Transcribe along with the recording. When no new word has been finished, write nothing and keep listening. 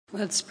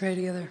Let's pray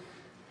together.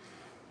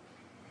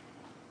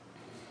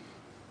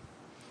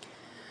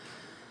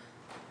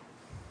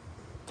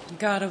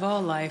 God of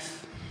all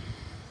life,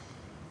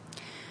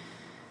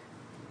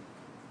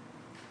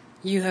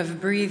 you have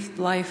breathed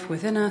life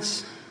within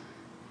us.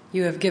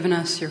 You have given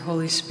us your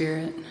Holy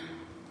Spirit.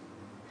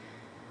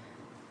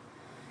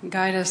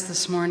 Guide us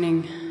this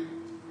morning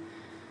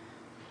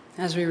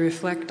as we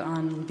reflect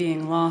on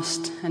being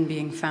lost and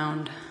being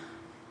found.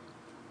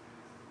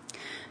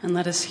 And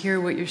let us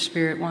hear what your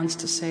Spirit wants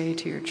to say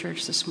to your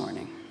church this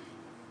morning.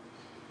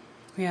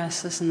 We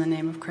ask this in the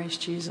name of Christ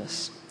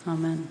Jesus.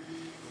 Amen.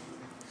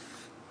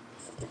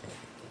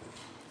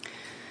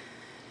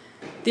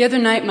 The other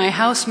night, my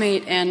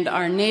housemate and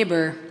our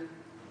neighbor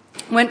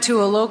went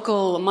to a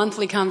local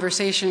monthly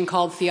conversation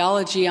called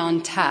Theology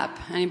on Tap.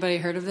 Anybody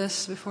heard of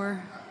this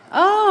before?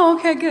 Oh,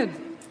 okay, good.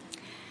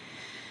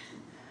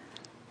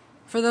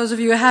 For those of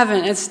you who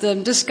haven't, it's the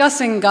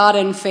discussing God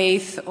and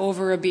faith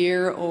over a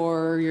beer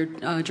or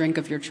your drink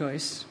of your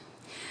choice.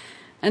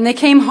 And they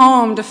came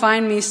home to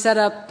find me set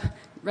up,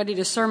 ready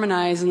to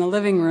sermonize in the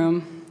living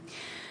room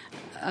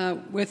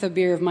with a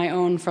beer of my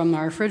own from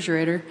our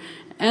refrigerator.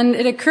 And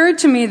it occurred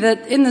to me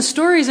that in the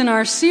stories in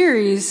our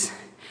series,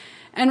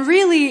 and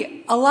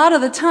really a lot of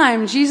the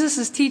time, Jesus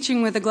is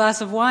teaching with a glass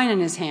of wine in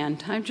his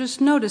hand. I've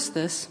just noticed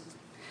this.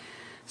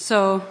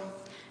 So,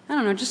 I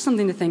don't know, just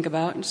something to think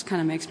about. It just kind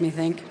of makes me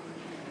think.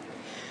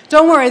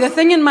 Don't worry, the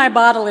thing in my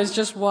bottle is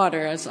just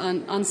water.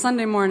 On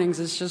Sunday mornings,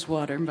 it's just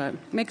water, but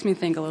it makes me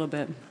think a little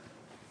bit.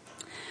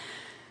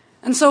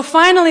 And so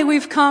finally,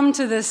 we've come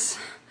to this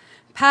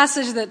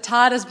passage that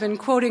Todd has been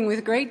quoting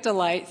with great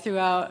delight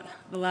throughout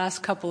the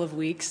last couple of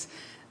weeks.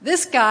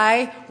 This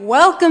guy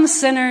welcomes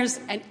sinners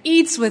and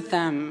eats with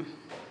them,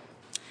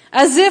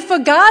 as if a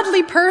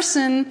godly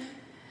person,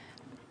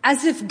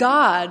 as if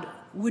God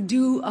would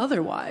do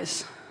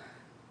otherwise.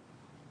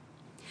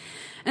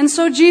 And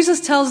so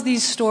Jesus tells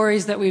these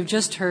stories that we've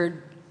just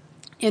heard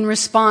in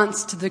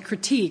response to the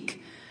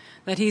critique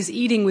that he's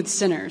eating with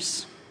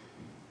sinners.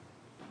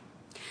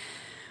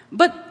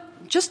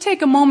 But just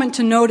take a moment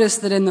to notice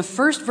that in the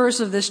first verse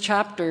of this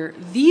chapter,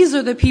 these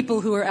are the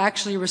people who are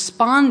actually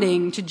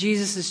responding to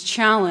Jesus'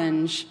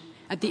 challenge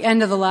at the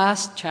end of the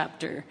last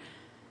chapter.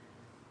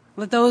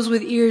 Let those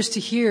with ears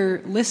to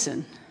hear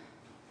listen.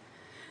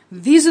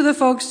 These are the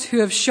folks who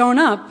have shown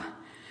up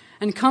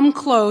and come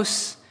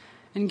close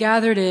and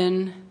gathered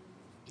in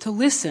to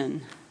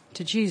listen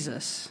to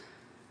Jesus.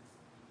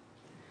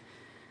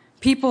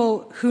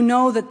 People who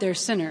know that they're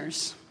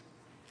sinners,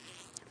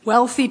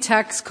 wealthy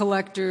tax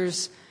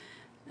collectors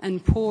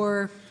and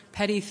poor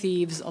petty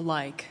thieves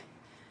alike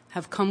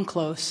have come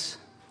close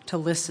to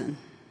listen.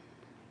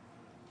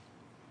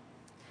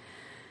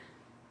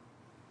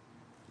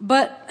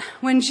 But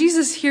when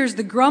Jesus hears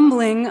the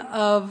grumbling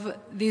of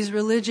these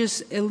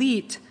religious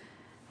elite,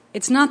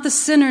 it's not the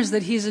sinners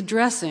that he's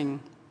addressing.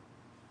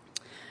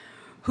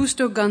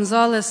 Justo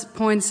Gonzalez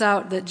points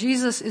out that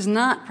Jesus is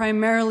not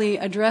primarily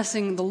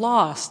addressing the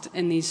lost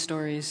in these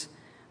stories,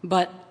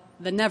 but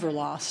the never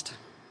lost.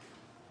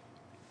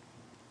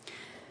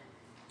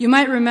 You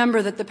might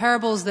remember that the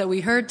parables that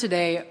we heard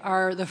today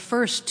are the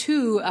first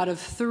 2 out of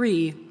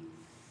 3,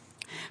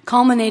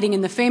 culminating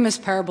in the famous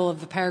parable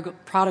of the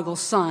prodigal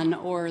son,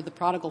 or the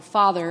prodigal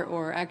father,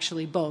 or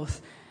actually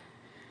both.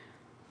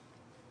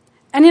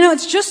 And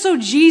it's just so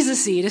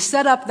Jesus-y to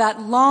set up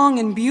that long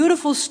and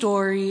beautiful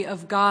story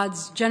of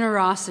God's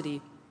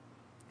generosity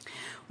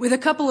with a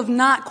couple of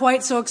not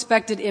quite so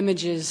expected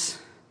images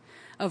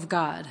of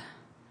God,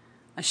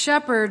 a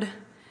shepherd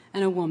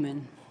and a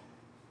woman.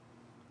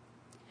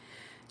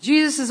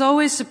 Jesus is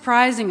always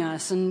surprising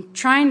us and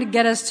trying to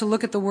get us to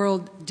look at the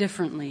world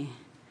differently,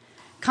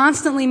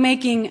 constantly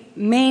making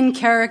main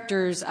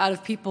characters out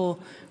of people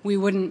we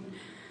wouldn't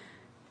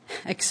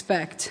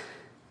expect.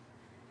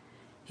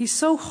 He's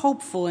so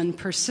hopeful and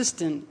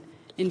persistent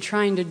in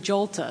trying to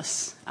jolt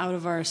us out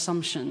of our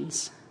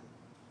assumptions.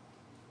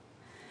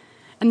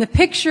 And the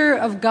picture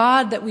of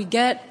God that we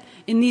get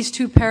in these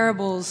 2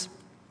 parables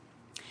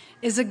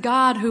is a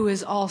God who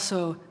is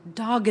also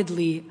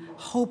doggedly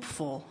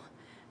hopeful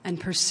and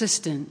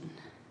persistent.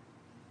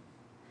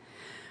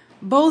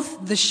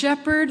 Both the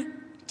shepherd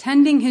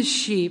tending his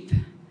sheep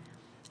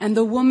and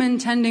the woman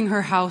tending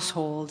her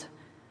household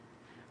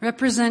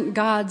represent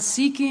God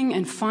seeking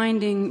and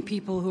finding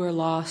people who are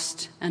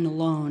lost and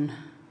alone.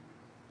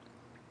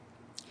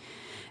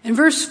 In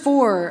verse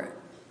 4,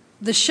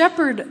 the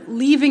shepherd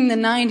leaving the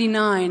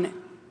 99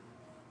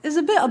 is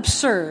a bit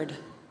absurd.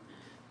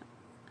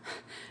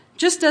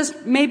 Just as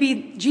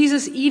maybe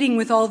Jesus eating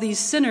with all these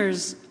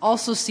sinners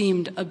also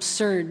seemed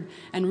absurd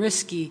and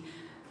risky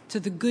to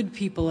the good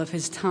people of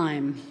his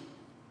time.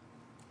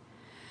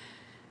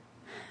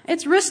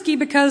 It's risky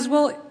because,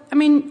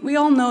 we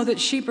all know that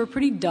sheep are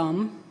pretty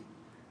dumb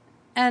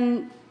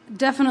and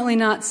definitely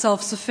not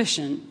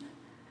self-sufficient.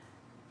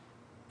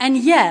 And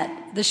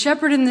yet, the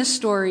shepherd in this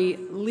story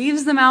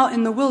leaves them out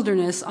in the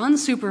wilderness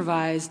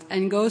unsupervised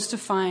and goes to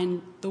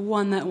find the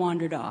one that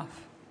wandered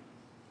off.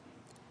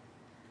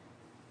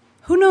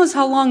 Who knows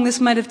how long this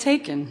might have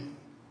taken?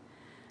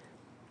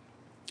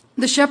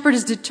 The shepherd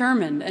is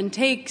determined and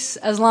takes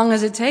as long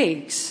as it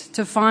takes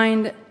to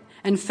find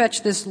and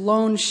fetch this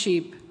lone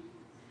sheep.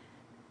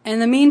 In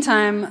the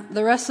meantime,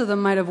 the rest of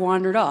them might have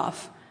wandered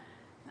off.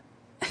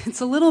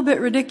 It's a little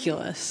bit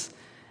ridiculous,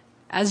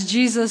 as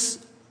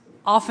Jesus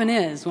often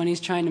is when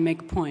he's trying to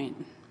make a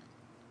point.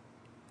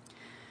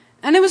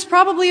 And it was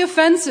probably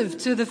offensive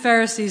to the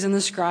Pharisees and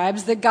the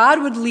scribes that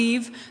God would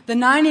leave the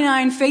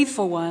 99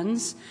 faithful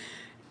ones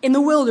in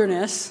the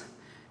wilderness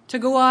to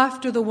go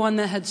after the one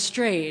that had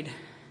strayed.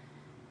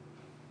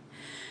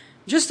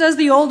 Just as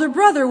the older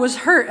brother was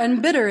hurt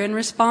and bitter in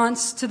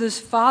response to this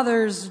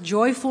father's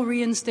joyful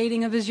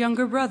reinstating of his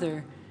younger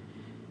brother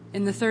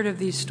in the third of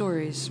these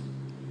stories.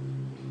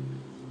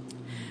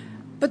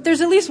 But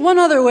there's at least one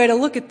other way to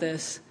look at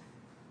this.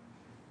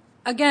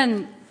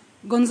 Again,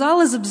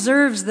 Gonzalez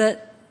observes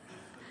that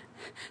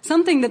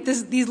something that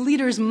these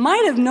leaders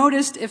might have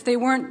noticed if they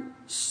weren't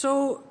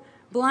so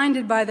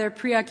blinded by their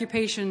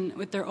preoccupation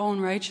with their own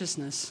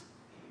righteousness.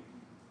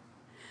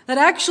 That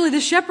actually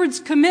the shepherd's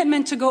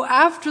commitment to go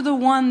after the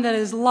one that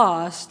is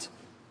lost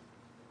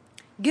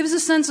gives a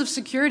sense of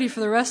security for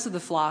the rest of the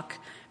flock,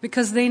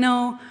 because they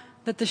know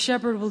that the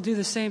shepherd will do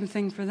the same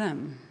thing for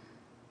them.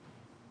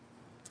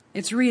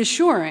 It's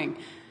reassuring.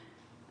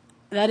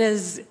 That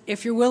is,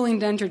 if you're willing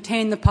to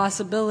entertain the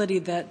possibility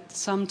that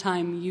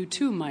sometime you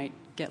too might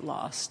get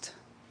lost.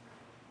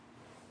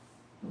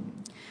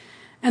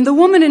 And the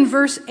woman in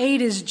verse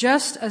 8 is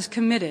just as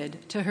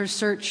committed to her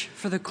search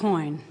for the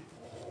coin.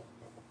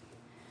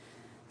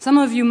 Some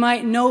of you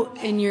might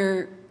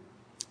you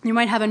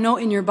might have a note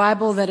in your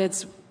Bible that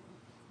it's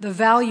the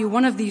value,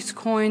 one of these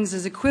coins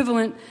is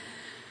equivalent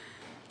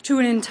to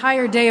an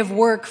entire day of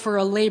work for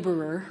a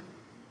laborer.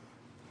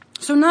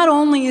 So not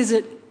only is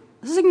it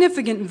a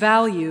significant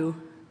value,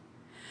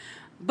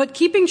 but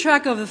keeping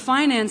track of the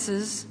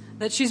finances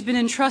that she's been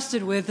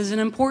entrusted with is an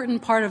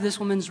important part of this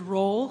woman's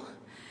role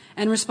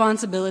and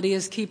responsibility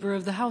as keeper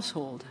of the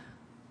household.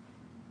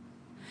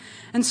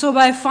 And so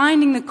by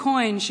finding the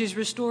coin, she's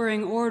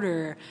restoring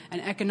order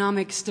and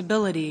economic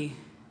stability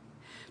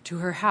to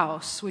her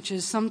house, which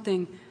is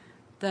something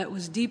that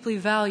was deeply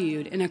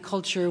valued in a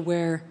culture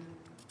where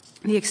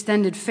the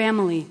extended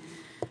family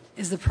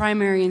is the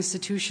primary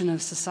institution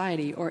of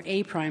society, or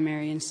a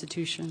primary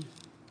institution.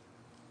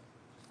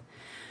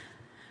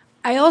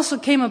 I also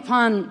came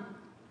upon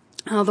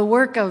the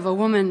work of a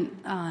woman,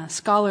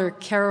 scholar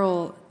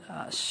Carol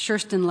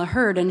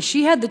Schersten-Laherd, and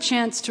she had the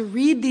chance to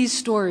read these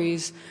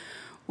stories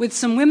with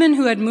some women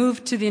who had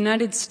moved to the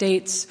United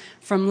States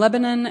from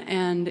Lebanon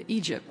and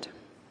Egypt.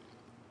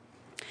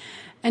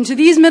 And to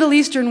these Middle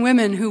Eastern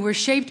women who were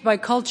shaped by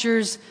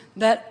cultures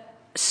that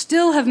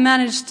still have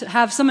managed to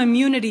have some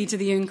immunity to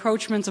the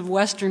encroachments of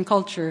Western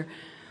culture,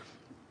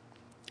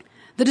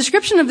 the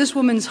description of this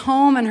woman's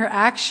home and her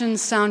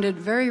actions sounded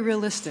very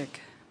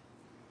realistic.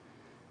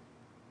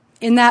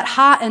 In that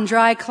hot and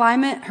dry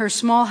climate, her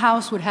small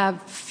house would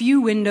have few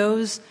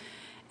windows,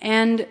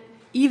 and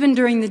even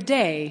during the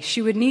day,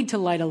 she would need to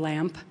light a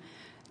lamp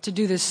to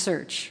do this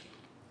search.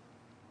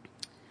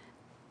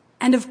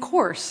 And of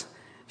course,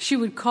 she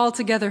would call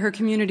together her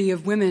community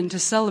of women to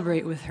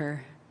celebrate with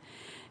her.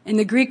 In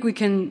the Greek, we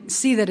can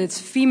see that it's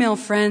female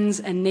friends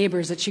and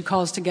neighbors that she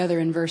calls together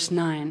in verse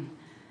 9.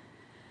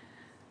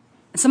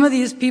 Some of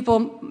these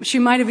people she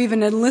might have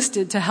even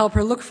enlisted to help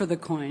her look for the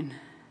coin.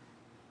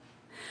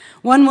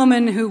 One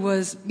woman who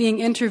was being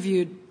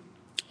interviewed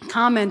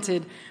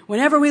commented,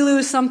 "Whenever we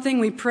lose something,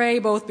 we pray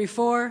both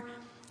before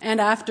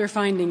and after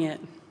finding it."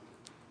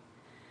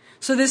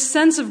 So this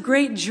sense of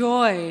great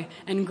joy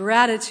and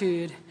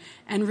gratitude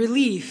and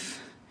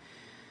relief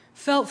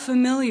felt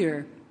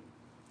familiar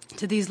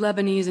to these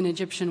Lebanese and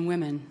Egyptian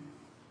women,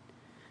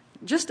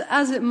 just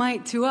as it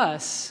might to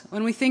us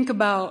when we think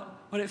about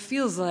what it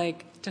feels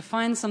like to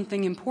find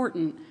something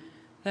important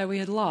that we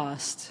had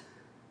lost.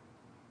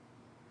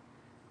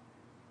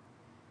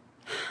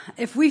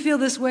 If we feel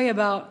this way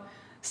about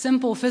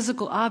simple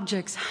physical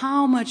objects,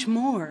 how much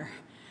more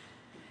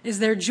is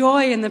there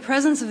joy in the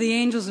presence of the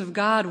angels of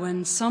God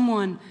when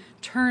someone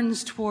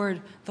turns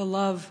toward the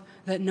love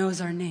that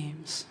knows our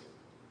names?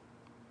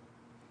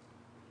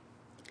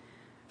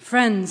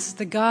 Friends,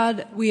 the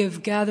God we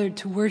have gathered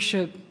to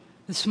worship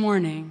this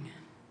morning,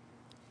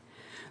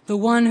 the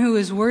one who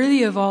is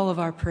worthy of all of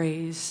our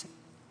praise,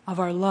 of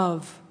our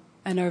love,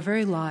 and our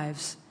very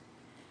lives,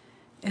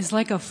 is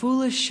like a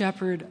foolish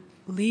shepherd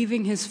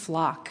leaving his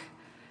flock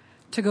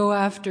to go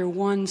after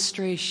one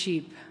stray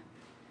sheep,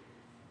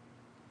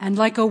 and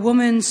like a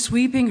woman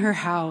sweeping her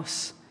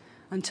house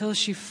until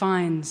she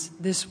finds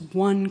this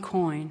one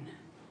coin.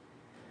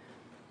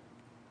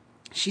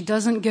 She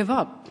doesn't give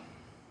up.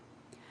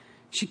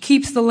 She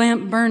keeps the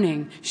lamp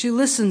burning. She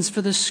listens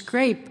for the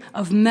scrape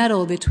of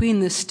metal between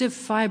the stiff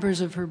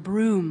fibers of her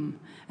broom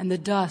and the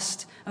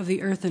dust of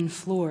the earthen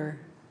floor.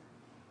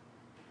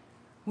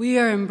 We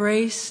are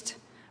embraced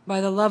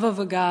by the love of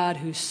a God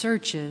who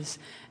searches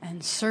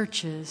and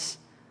searches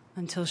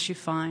until she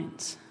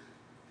finds.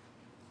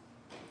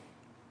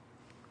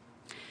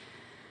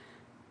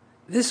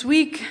 This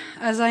week,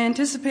 as I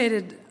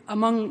anticipated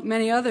among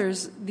many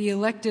others, the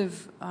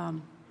elective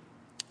on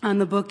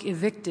the book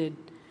Evicted.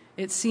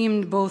 It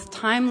seemed both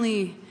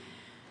timely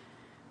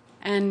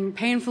and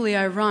painfully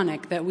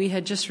ironic that we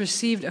had just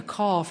received a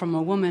call from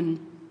a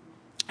woman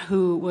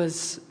who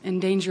was in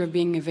danger of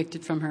being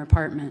evicted from her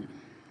apartment.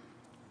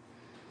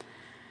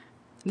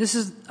 This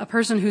is a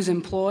person who's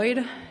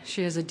employed.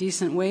 She has a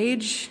decent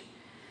wage.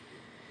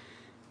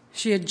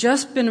 She had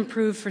just been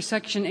approved for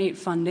Section 8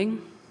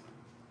 funding,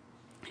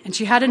 and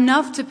she had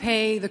enough to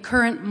pay the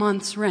current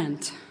month's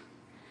rent.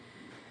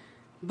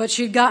 But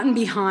she'd gotten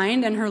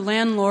behind, and her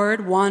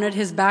landlord wanted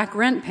his back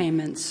rent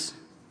payments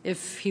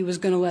if he was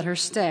going to let her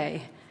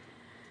stay.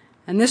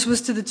 And this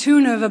was to the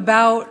tune of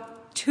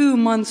about 2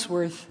 months'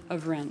 worth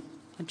of rent,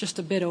 just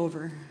a bit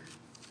over.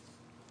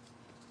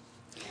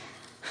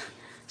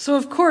 So,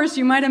 of course,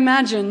 you might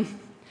imagine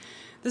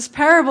this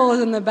parable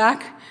is in the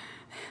back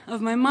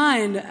of my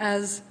mind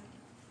as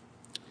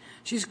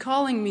she's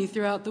calling me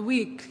throughout the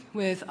week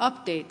with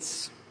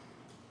updates.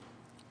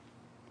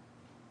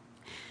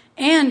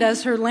 And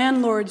as her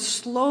landlord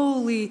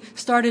slowly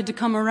started to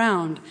come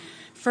around,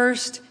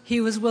 first he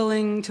was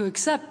willing to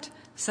accept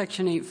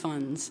Section 8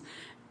 funds.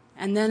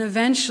 And then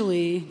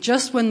eventually,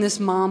 just when this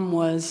mom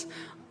was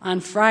on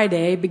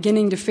Friday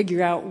beginning to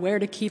figure out where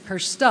to keep her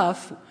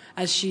stuff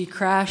as she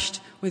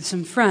crashed with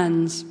some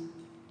friends,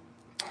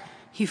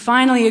 he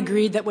finally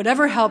agreed that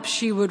whatever help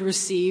she would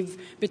receive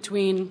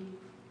between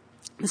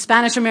the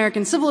Spanish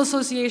American Civil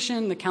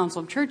Association, the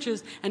Council of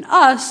Churches, and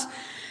us,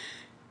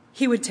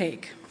 he would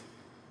take.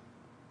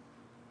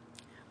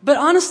 But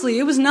honestly,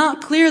 it was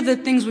not clear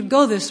that things would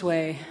go this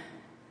way.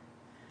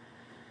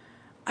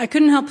 I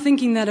couldn't help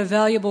thinking that a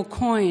valuable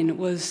coin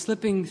was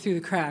slipping through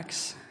the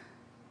cracks.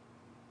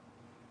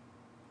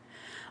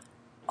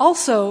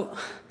 Also,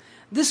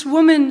 this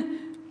woman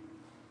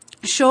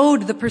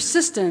showed the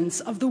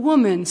persistence of the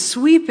woman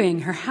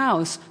sweeping her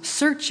house,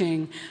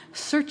 searching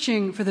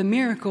for the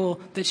miracle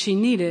that she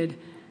needed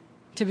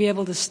to be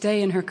able to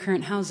stay in her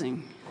current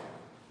housing.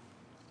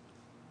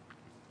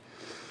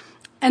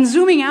 And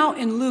zooming out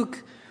in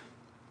Luke,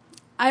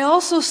 I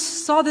also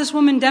saw this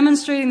woman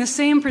demonstrating the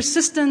same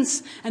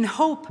persistence and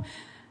hope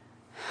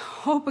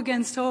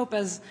against hope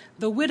as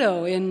the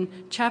widow in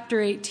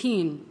chapter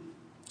 18,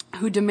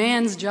 who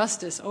demands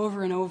justice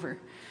over and over.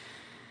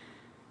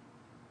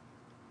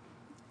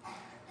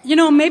 You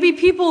know, maybe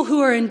people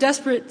who are in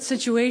desperate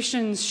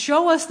situations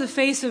show us the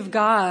face of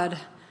God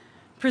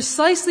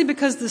precisely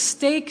because the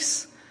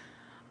stakes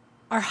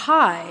are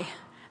high,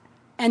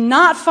 and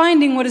not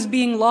finding what is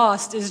being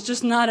lost is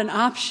just not an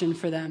option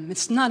for them.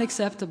 It's not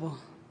acceptable.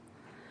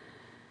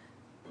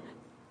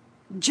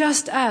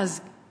 Just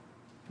as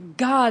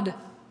God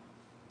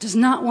does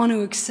not want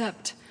to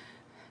accept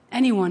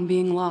anyone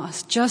being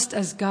lost, just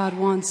as God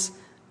wants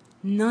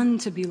none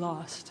to be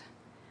lost,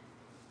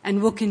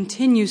 and will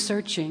continue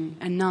searching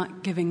and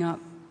not giving up.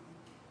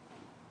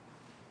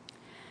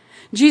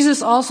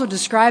 Jesus also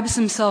describes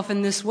himself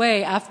in this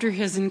way after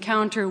his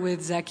encounter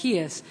with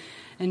Zacchaeus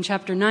in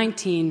chapter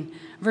 19,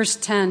 verse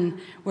 10,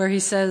 where he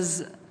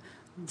says,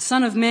 "The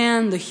Son of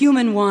Man, the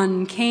human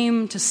one,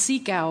 came to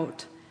seek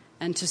out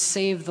and to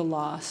save the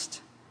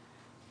lost,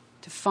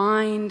 to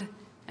find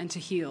and to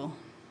heal."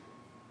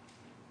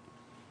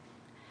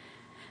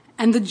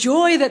 And the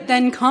joy that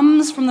then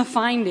comes from the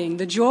finding,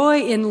 the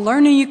joy in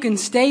learning you can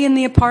stay in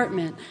the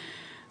apartment,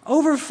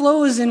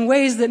 overflows in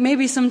ways that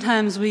maybe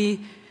sometimes we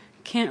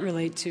can't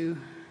relate to.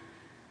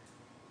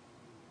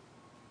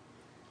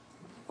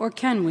 Or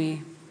can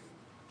we?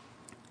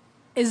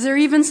 Is there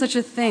even such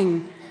a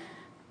thing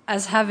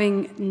as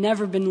having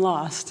never been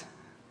lost?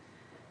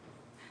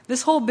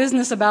 This whole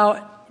business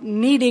about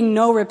needing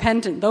no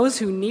repentance, those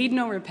who need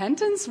no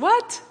repentance?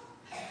 What?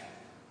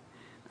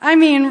 I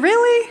mean,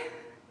 really?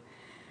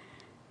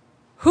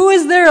 Who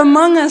is there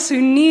among us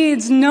who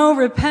needs no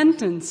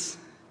repentance?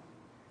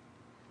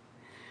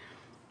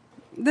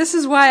 This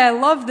is why I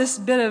love this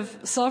bit of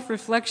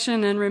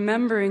self-reflection and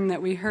remembering that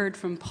we heard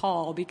from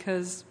Paul,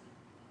 because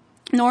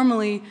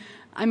normally,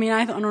 I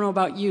don't know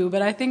about you,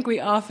 but I think we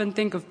often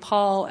think of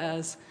Paul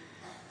as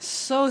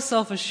so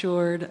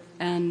self-assured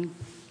and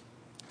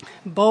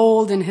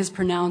bold in his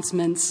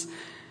pronouncements.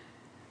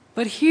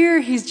 But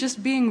here he's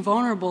just being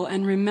vulnerable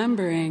and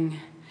remembering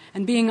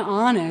and being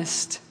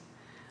honest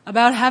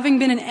about having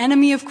been an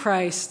enemy of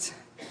Christ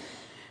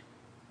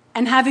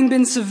and having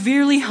been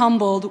severely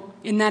humbled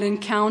in that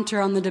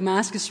encounter on the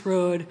Damascus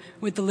Road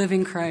with the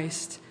living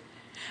Christ,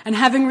 and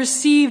having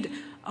received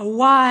a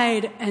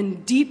wide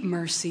and deep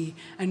mercy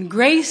and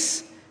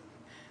grace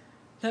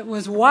that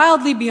was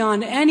wildly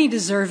beyond any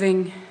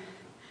deserving.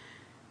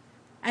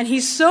 And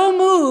he's so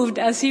moved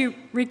as he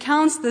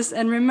recounts this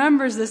and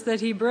remembers this that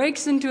he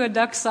breaks into a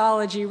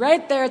doxology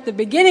right there at the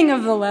beginning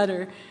of the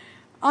letter.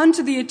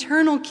 "Unto the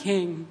eternal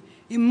King,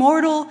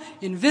 immortal,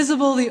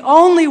 invisible, the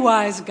only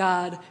wise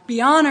God, be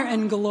honor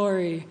and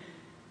glory."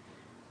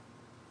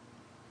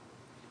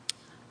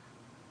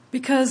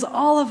 Because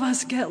all of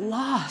us get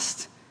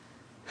lost.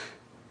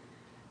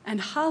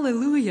 And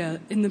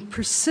hallelujah, in the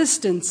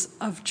persistence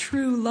of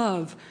true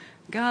love,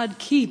 God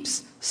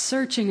keeps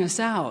searching us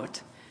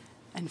out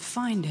and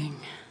finding.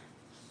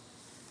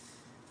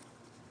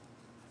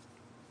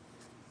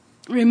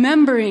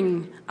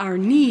 Remembering our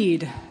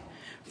need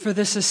for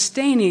the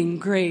sustaining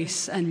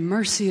grace and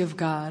mercy of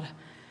God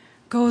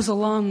goes a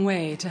long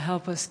way to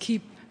help us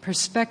keep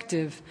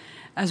perspective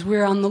as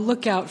we're on the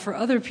lookout for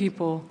other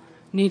people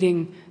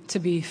needing to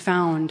be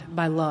found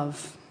by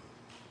love.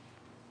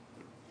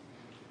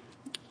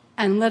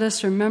 And let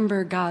us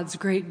remember God's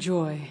great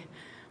joy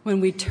when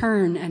we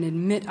turn and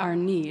admit our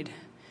need.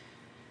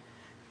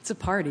 It's a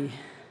party.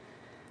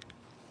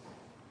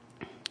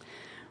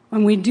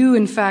 When we do,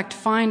 in fact,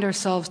 find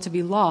ourselves to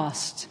be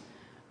lost,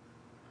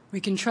 we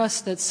can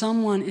trust that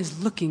someone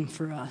is looking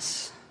for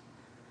us,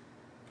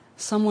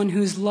 someone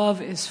whose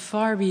love is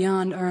far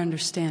beyond our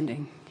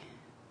understanding.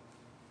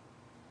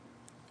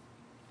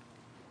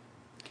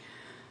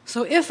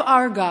 So if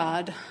our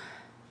God,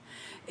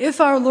 if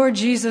our Lord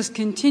Jesus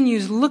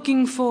continues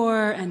looking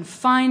for and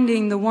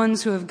finding the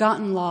ones who have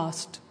gotten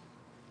lost,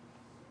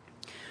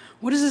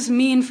 what does this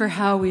mean for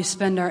how we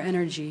spend our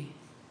energy?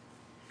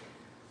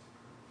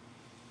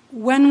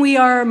 When we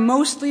are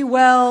mostly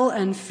well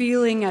and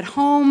feeling at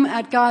home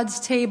at God's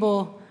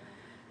table,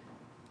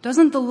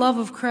 doesn't the love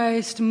of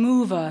Christ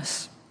move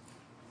us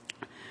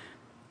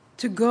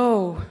to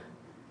go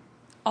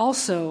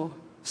also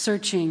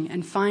searching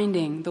and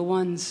finding the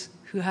ones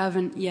who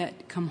haven't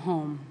yet come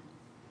home?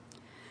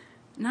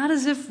 Not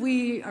as if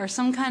we are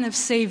some kind of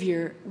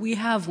savior. We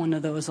have one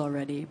of those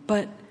already.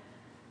 But,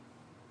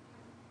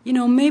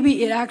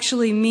 maybe it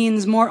actually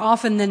means more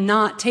often than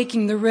not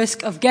taking the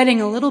risk of getting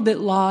a little bit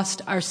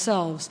lost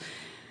ourselves,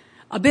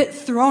 a bit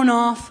thrown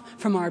off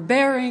from our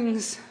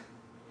bearings,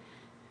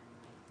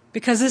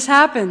 because this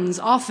happens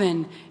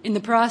often in the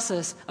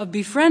process of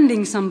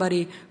befriending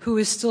somebody who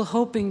is still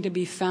hoping to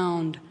be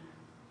found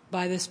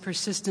by this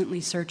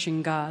persistently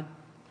searching God.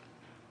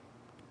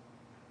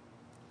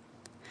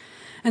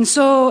 And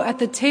so at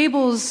the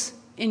tables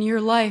in your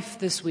life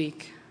this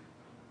week,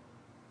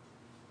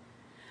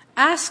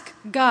 ask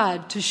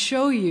God to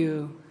show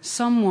you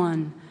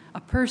someone,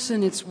 a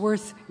person it's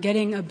worth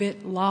getting a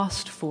bit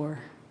lost for,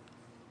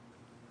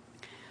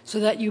 so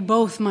that you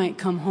both might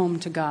come home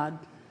to God.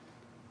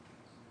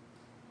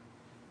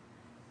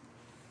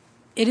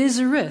 It is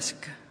a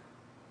risk.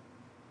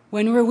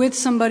 When we're with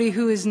somebody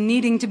who is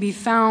needing to be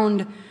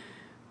found,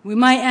 we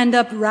might end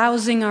up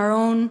rousing our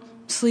own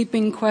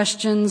sleeping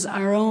questions,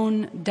 our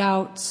own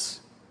doubts.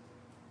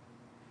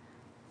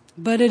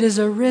 But it is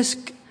a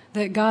risk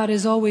that God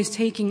is always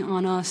taking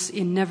on us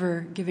in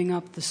never giving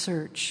up the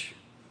search.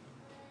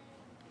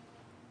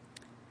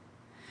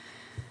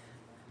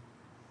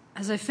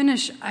 As I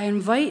finish, I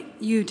invite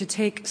you to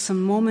take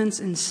some moments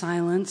in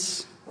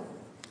silence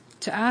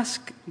to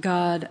ask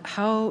God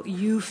how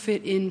you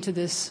fit into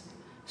this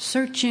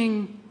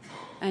searching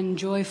and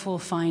joyful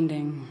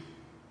finding.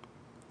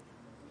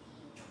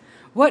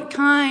 What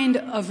kind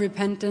of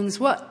repentance,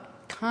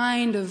 what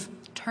kind of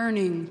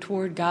turning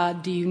toward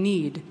God do you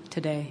need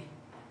today?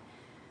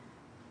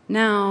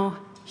 Now,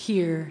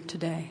 here,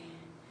 today.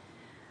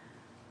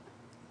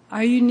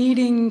 Are you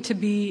needing to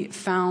be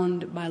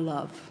found by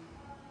love?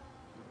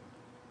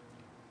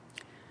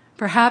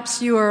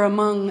 Perhaps you are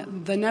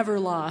among the never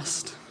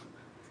lost.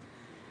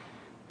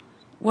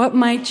 What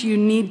might you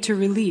need to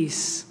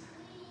release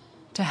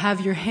to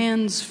have your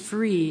hands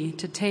free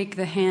to take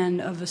the hand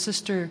of a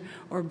sister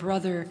or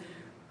brother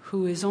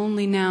who is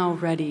only now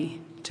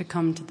ready to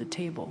come to the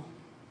table?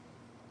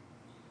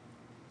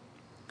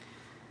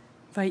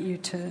 I invite you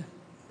to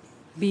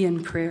be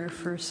in prayer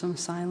for some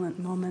silent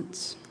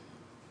moments.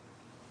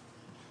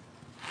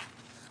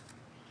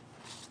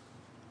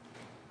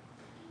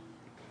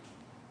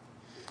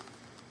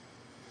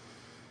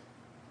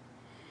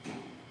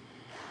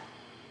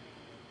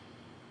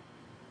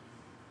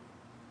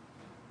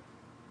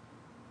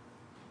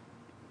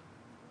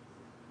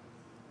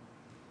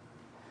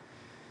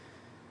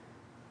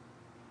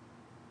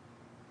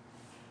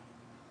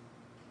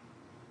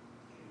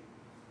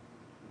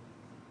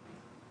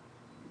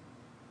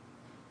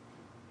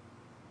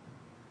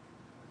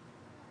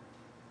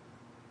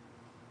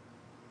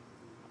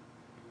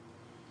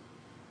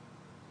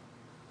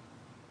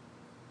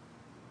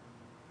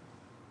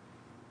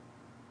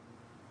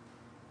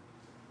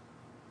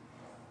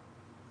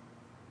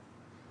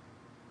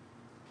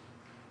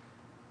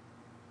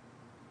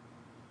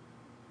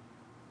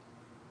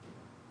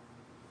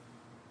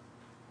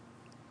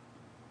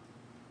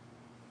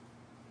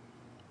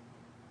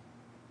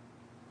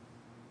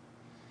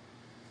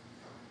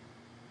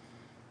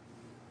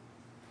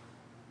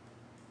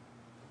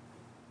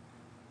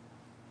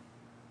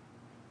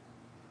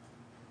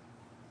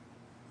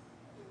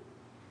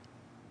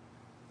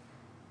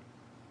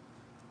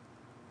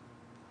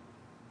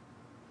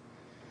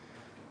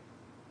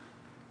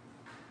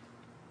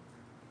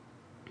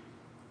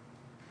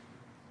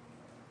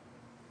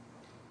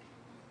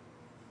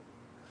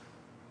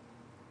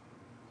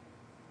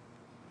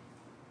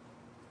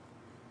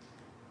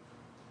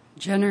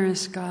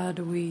 Generous God,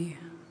 we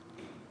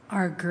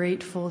are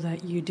grateful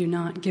that you do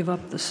not give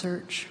up the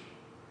search.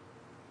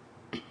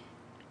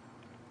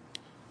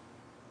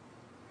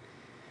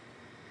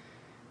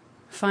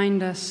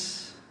 Find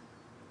us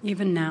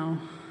even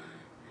now.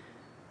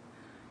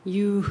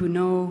 You who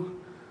know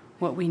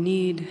what we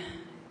need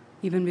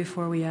even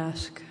before we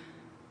ask.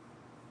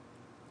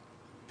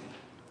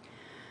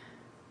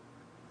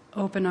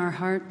 Open our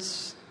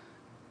hearts,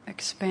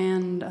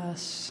 expand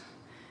us,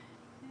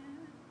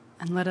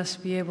 and let us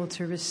be able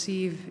to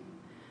receive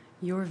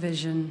your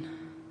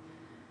vision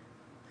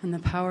and the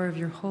power of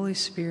your Holy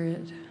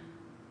Spirit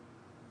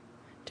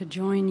to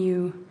join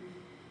you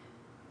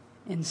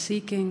in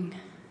seeking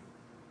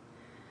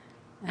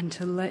and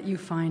to let you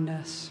find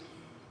us.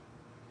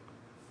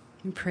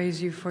 We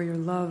praise you for your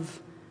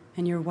love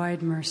and your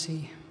wide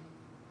mercy.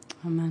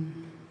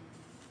 Amen.